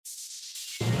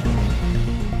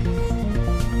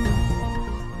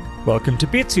Welcome to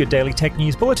Bits, your daily tech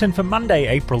news bulletin for Monday,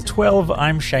 April 12.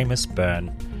 I'm Seamus Byrne.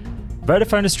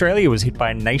 Vodafone Australia was hit by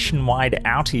a nationwide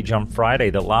outage on Friday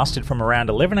that lasted from around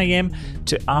 11am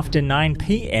to after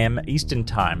 9pm Eastern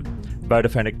Time.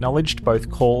 Vodafone acknowledged both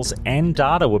calls and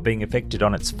data were being affected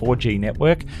on its 4G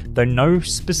network, though no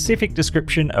specific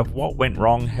description of what went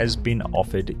wrong has been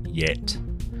offered yet.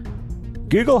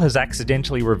 Google has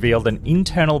accidentally revealed an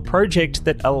internal project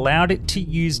that allowed it to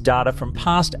use data from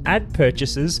past ad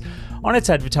purchases on its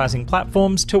advertising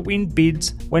platforms to win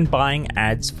bids when buying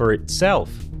ads for itself.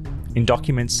 In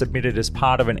documents submitted as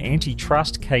part of an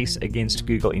antitrust case against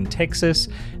Google in Texas,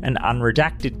 an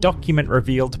unredacted document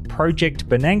revealed Project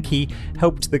Bernanke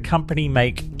helped the company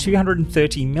make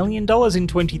 $230 million in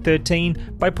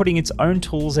 2013 by putting its own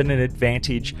tools at an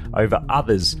advantage over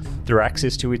others through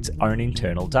access to its own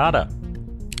internal data.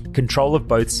 Control of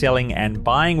both selling and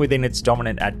buying within its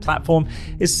dominant ad platform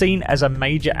is seen as a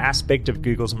major aspect of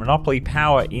Google's monopoly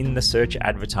power in the search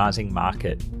advertising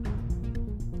market.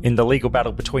 In the legal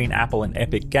battle between Apple and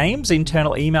Epic Games,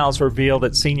 internal emails reveal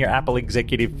that senior Apple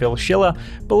executive Phil Schiller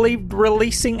believed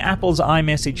releasing Apple's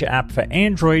iMessage app for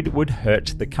Android would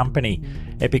hurt the company.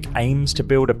 Epic aims to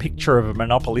build a picture of a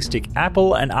monopolistic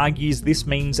Apple and argues this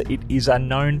means it is a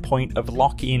known point of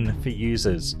lock-in for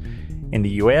users. In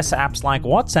the US, apps like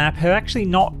WhatsApp have actually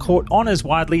not caught on as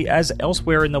widely as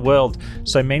elsewhere in the world,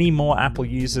 so many more Apple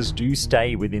users do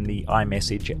stay within the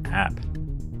iMessage app.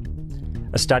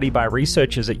 A study by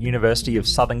researchers at University of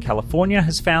Southern California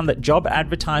has found that job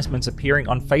advertisements appearing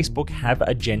on Facebook have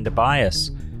a gender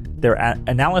bias. Their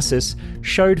analysis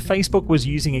showed Facebook was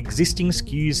using existing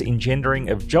skews in gendering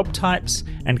of job types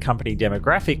and company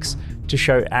demographics to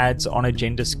show ads on a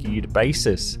gender-skewed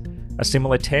basis. A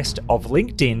similar test of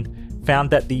LinkedIn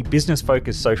found that the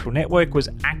business-focused social network was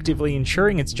actively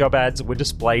ensuring its job ads were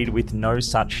displayed with no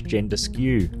such gender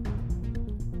skew.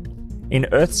 In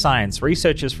earth science,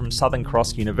 researchers from Southern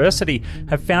Cross University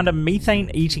have found a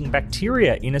methane-eating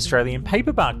bacteria in Australian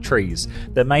paperbark trees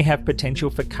that may have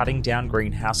potential for cutting down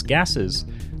greenhouse gases.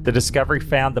 The discovery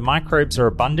found the microbes are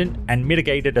abundant and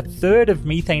mitigated a third of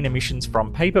methane emissions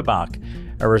from paperbark,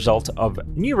 a result of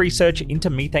new research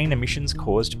into methane emissions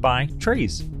caused by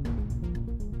trees.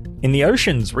 In the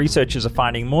oceans, researchers are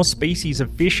finding more species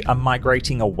of fish are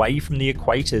migrating away from the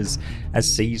equators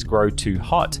as seas grow too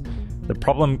hot. The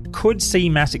problem could see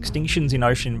mass extinctions in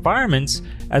ocean environments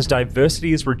as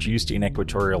diversity is reduced in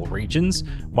equatorial regions,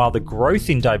 while the growth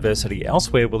in diversity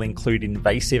elsewhere will include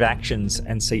invasive actions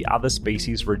and see other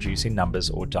species reduce in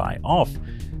numbers or die off.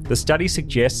 The study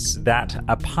suggests that,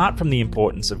 apart from the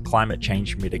importance of climate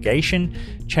change mitigation,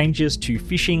 changes to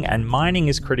fishing and mining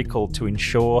is critical to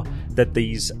ensure that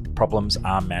these problems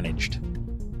are managed.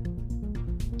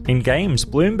 In games,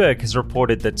 Bloomberg has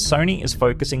reported that Sony is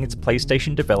focusing its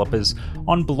PlayStation developers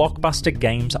on blockbuster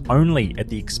games only at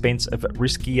the expense of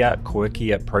riskier,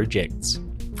 quirkier projects.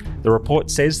 The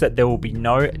report says that there will be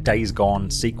no Days Gone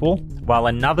sequel, while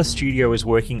another studio is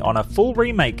working on a full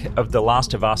remake of The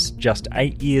Last of Us just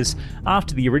 8 years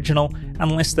after the original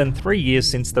and less than 3 years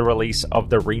since the release of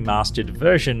the remastered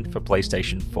version for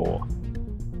PlayStation 4.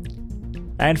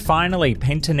 And finally,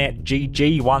 Pentanet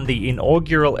GG won the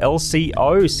inaugural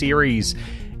LCO series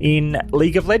in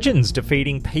League of Legends,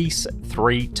 defeating Peace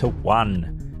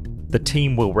 3-1. The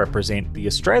team will represent the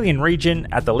Australian region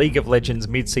at the League of Legends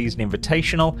Mid-Season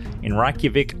Invitational in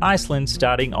Reykjavik, Iceland,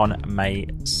 starting on May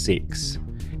 6.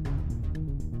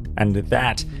 And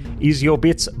that is your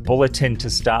Bits Bulletin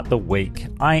to start the week.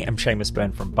 I am Seamus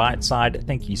Byrne from Byteside.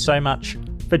 Thank you so much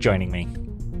for joining me.